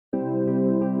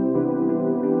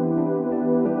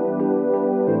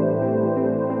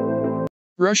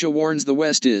Russia warns the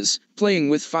West is playing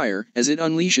with fire as it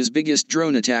unleashes biggest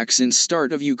drone attack since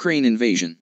start of Ukraine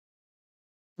invasion.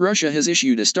 Russia has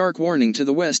issued a stark warning to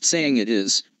the West saying it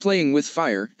is playing with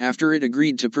fire after it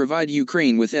agreed to provide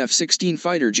Ukraine with F-16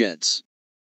 fighter jets.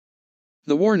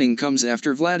 The warning comes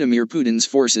after Vladimir Putin's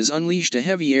forces unleashed a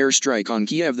heavy airstrike on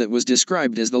Kiev that was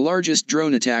described as the largest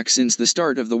drone attack since the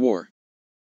start of the war.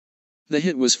 The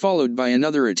hit was followed by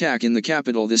another attack in the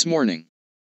capital this morning.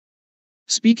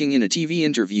 Speaking in a TV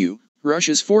interview,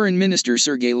 Russia's Foreign Minister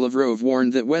Sergei Lavrov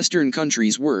warned that Western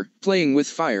countries were playing with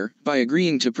fire by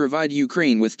agreeing to provide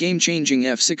Ukraine with game-changing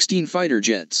F-16 fighter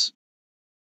jets.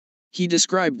 He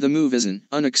described the move as an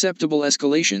unacceptable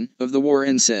escalation of the war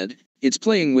and said, "It's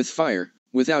playing with fire,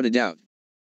 without a doubt."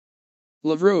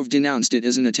 Lavrov denounced it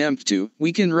as an attempt to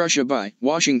weaken Russia by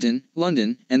Washington,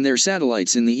 London, and their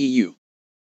satellites in the EU.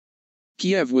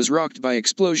 Kiev was rocked by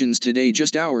explosions today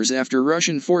just hours after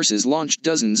Russian forces launched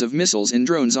dozens of missiles and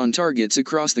drones on targets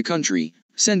across the country,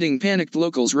 sending panicked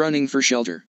locals running for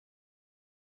shelter.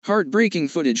 Heartbreaking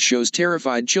footage shows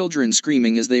terrified children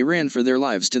screaming as they ran for their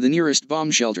lives to the nearest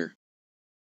bomb shelter.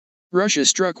 Russia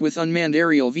struck with unmanned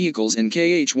aerial vehicles and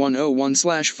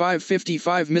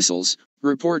Kh-101/555 missiles,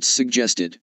 reports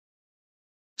suggested.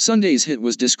 Sunday's hit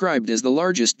was described as the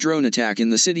largest drone attack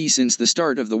in the city since the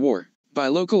start of the war by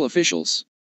local officials.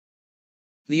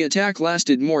 The attack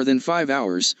lasted more than 5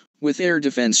 hours, with air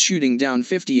defense shooting down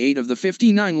 58 of the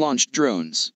 59 launched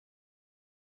drones.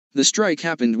 The strike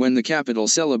happened when the capital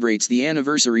celebrates the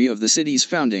anniversary of the city's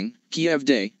founding, Kiev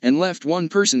Day, and left one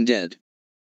person dead.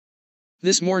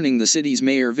 This morning the city's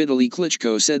mayor Vitaly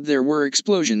Klitschko said there were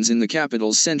explosions in the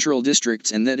capital's central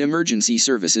districts and that emergency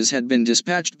services had been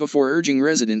dispatched before urging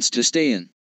residents to stay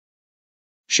in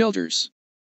shelters.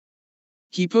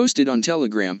 He posted on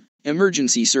Telegram,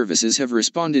 "Emergency services have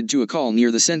responded to a call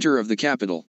near the center of the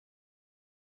capital.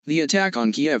 The attack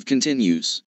on Kiev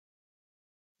continues.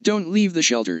 Don't leave the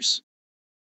shelters."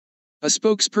 A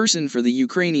spokesperson for the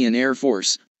Ukrainian Air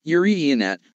Force, Yuri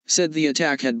Ianat, said the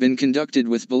attack had been conducted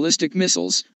with ballistic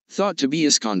missiles, thought to be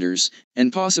Iskanders,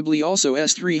 and possibly also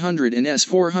S-300 and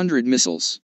S-400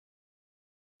 missiles.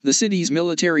 The city's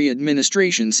military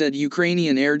administration said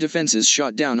Ukrainian air defenses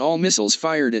shot down all missiles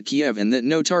fired at Kiev and that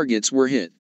no targets were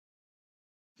hit.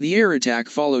 The air attack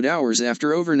followed hours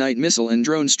after overnight missile and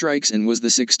drone strikes and was the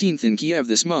 16th in Kiev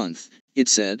this month, it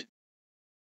said.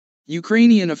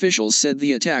 Ukrainian officials said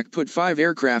the attack put 5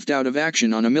 aircraft out of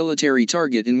action on a military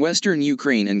target in western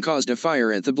Ukraine and caused a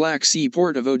fire at the Black Sea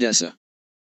port of Odessa.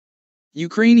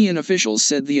 Ukrainian officials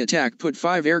said the attack put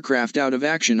 5 aircraft out of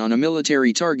action on a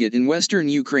military target in western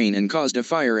Ukraine and caused a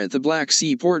fire at the Black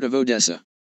Sea port of Odessa.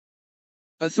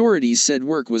 Authorities said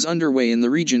work was underway in the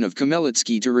region of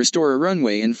Khmelnytskyi to restore a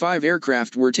runway and 5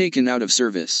 aircraft were taken out of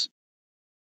service.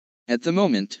 At the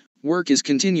moment, work is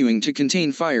continuing to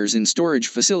contain fires in storage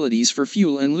facilities for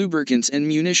fuel and lubricants and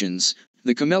munitions,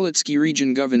 the Khmelnytskyi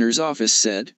region governor's office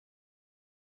said.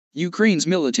 Ukraine's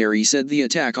military said the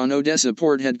attack on Odessa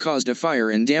port had caused a fire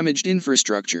and damaged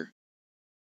infrastructure.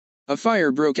 A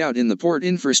fire broke out in the port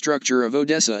infrastructure of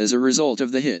Odessa as a result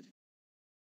of the hit.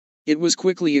 It was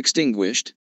quickly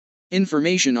extinguished.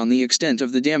 Information on the extent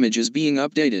of the damage is being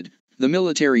updated, the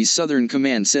military's southern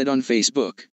command said on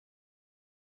Facebook.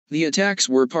 The attacks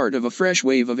were part of a fresh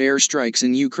wave of airstrikes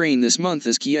in Ukraine this month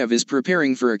as Kiev is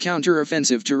preparing for a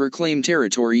counter-offensive to reclaim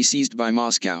territory seized by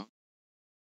Moscow.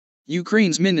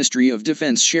 Ukraine's Ministry of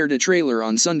Defense shared a trailer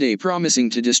on Sunday promising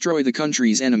to destroy the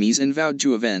country's enemies and vowed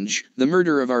to avenge the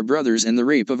murder of our brothers and the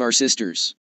rape of our sisters.